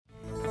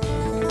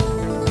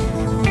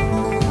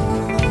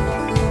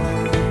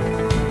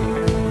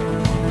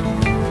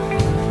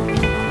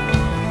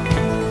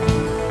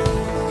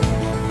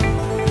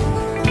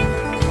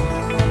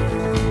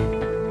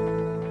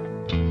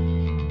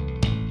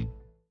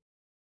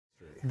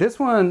This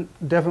one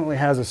definitely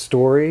has a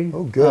story.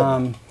 Oh,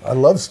 good. I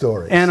love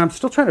stories. And I'm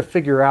still trying to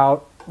figure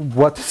out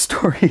what the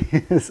story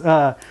is.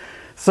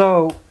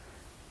 So,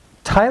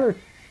 Tyler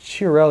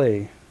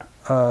Chiarelli,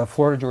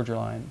 Florida Georgia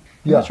Line.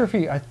 I'm not sure if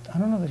I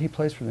don't know that he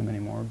plays for them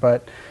anymore,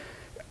 but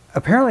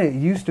apparently it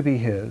used to be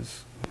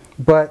his.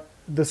 But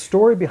the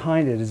story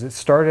behind it is it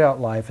started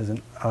out life as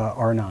an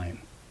R9,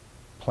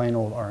 plain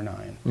old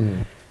R9.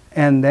 Mm.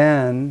 And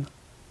then,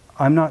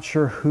 I'm not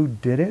sure who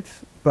did it,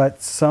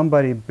 but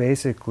somebody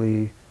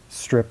basically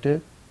stripped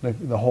it,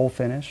 the whole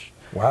finish.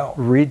 Wow.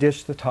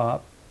 Redished the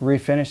top,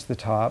 refinished the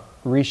top,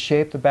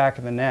 reshaped the back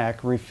of the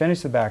neck,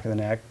 refinished the back of the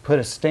neck, put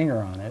a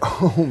stinger on it.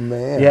 Oh,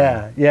 man.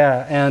 Yeah,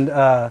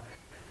 yeah.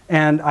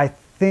 And I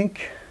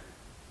think,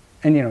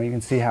 and you know, you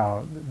can see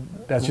how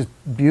that's just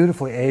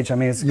beautifully aged. I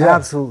mean, it's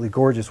absolutely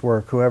gorgeous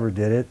work, whoever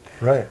did it.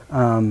 Right.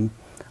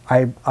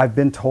 I've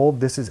been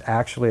told this is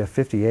actually a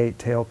 58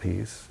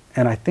 tailpiece,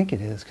 and I think it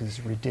is because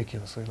it's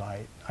ridiculously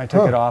light. I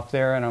took it off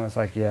there, and I was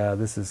like, yeah,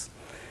 this is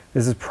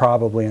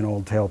probably an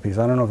old tailpiece.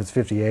 I don't know if it's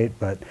 58,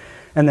 but,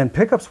 and then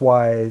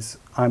pickups-wise,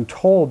 I'm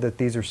told that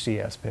these are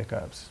CS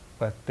pickups,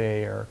 but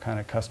they are kind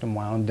of custom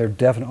wound. They're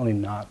definitely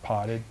not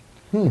potted.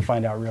 You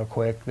find out real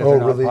quick that they're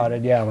not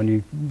potted. Yeah, when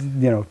you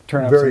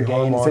turn up some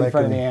gain, it's in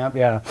front of the amp.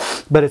 Yeah,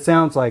 but it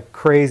sounds like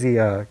crazy,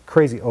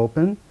 crazy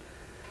open.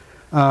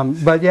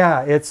 But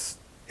yeah, it's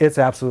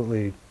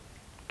absolutely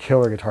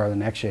killer guitar. The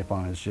neck shape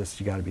on it is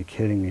just, you got to be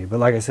kidding me. But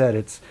like I said,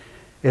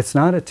 it's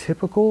not a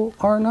typical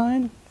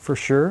R9 for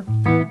sure.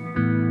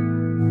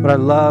 But I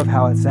love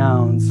how it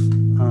sounds,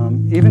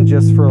 even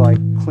just for like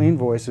clean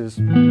voices.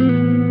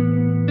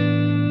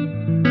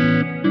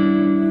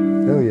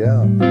 Oh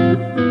yeah.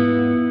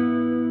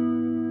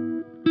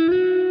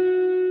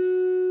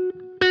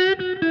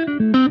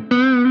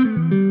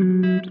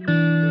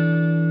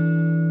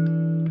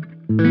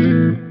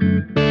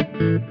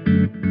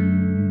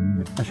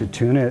 I should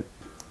tune it.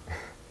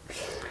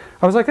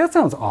 I was like, that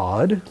sounds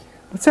odd.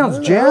 That sounds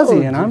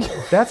jazzy, and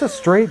that's a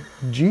straight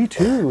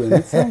G2, and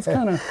it sounds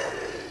kind of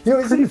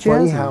isn't it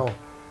funny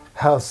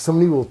how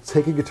somebody will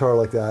take a guitar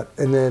like that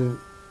and then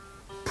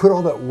put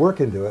all that work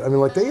into it? I mean,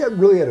 like they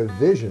really had a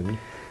vision,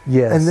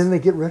 and then they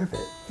get rid of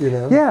it, you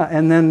know? Yeah,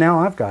 and then now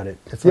I've got it.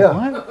 It's like,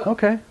 what?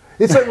 Okay.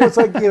 It's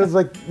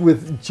like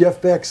with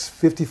Jeff Beck's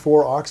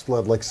 54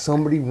 Oxblood, like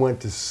somebody went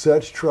to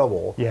such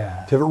trouble to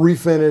have it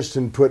refinished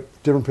and put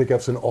different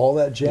pickups and all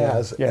that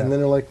jazz, and then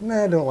they're like,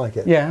 nah, I don't like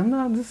it. Yeah,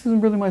 this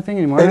isn't really my thing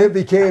anymore. And it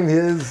became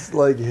his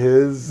thing.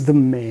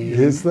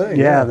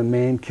 Yeah, the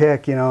main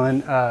kick, you know,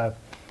 and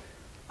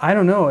I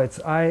don't know,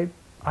 I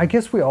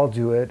guess we all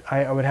do it.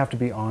 I would have to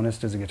be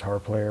honest as a guitar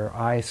player.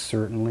 I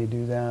certainly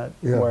do that,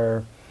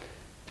 where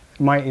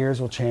my ears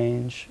will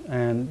change,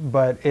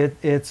 but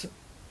it's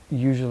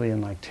usually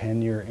in like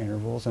 10-year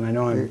intervals, and I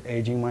know I'm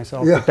aging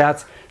myself, but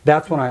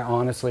that's when I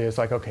honestly, it's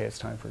like, okay, it's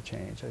time for a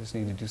change. I just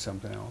need to do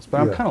something else.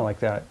 But I'm kind of like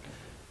that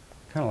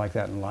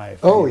in life.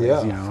 Oh anyways,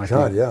 yeah, you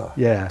know,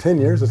 yeah. 10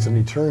 years, it's an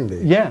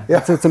eternity. Yeah.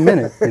 It's a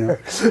minute, you know.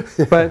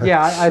 But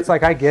yeah, it's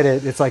like I get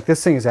it. It's like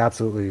this thing is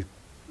absolutely,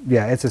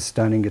 it's a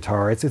stunning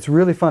guitar. It's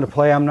really fun to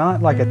play. I'm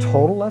not like a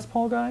total Les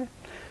Paul guy,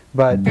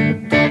 but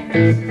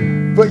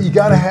you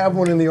got to have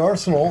one in the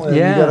arsenal, and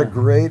you got a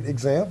great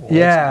example.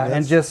 Yeah,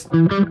 and just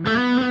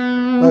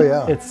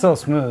it's so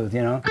smooth,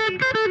 you know.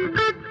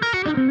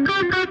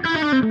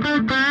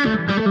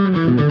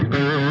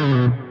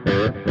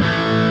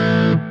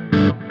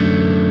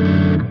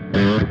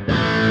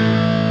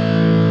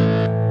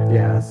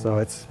 Yeah, so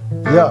it's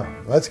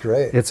that's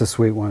great. It's a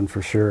sweet one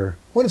for sure.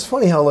 Well, it's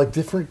funny how like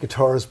different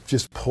guitars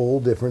just pull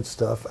different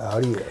stuff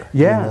out of you.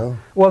 Yeah. You know?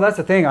 Well, that's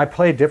the thing. I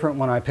play different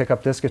when I pick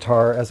up this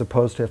guitar as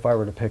opposed to if I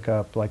were to pick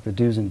up like the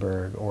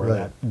Duesenberg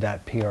or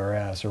that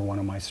PRS or one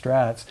of my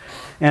Strats.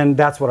 And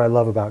that's what I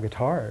love about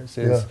guitars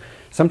is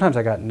sometimes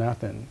I got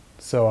nothing.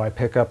 So I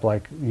pick up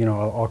like, you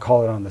know, I'll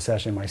call it on the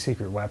session my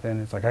secret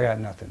weapon. It's like I got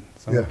nothing.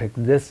 So I'm going to pick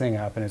this thing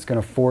up and it's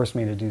going to force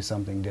me to do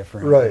something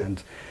different. Right.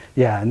 And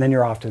and then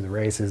you're off to the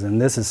races.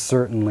 And this is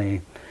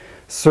certainly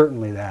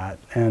that,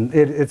 and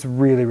it's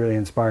really, really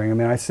inspiring. I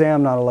mean, I say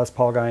I'm not a Les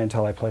Paul guy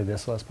until I play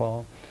this Les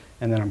Paul,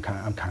 and then I'm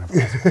kind of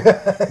Les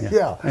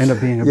Paul. I end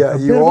up being a bit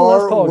you of a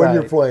are Les Paul when guy.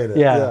 you're playing it.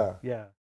 Yeah.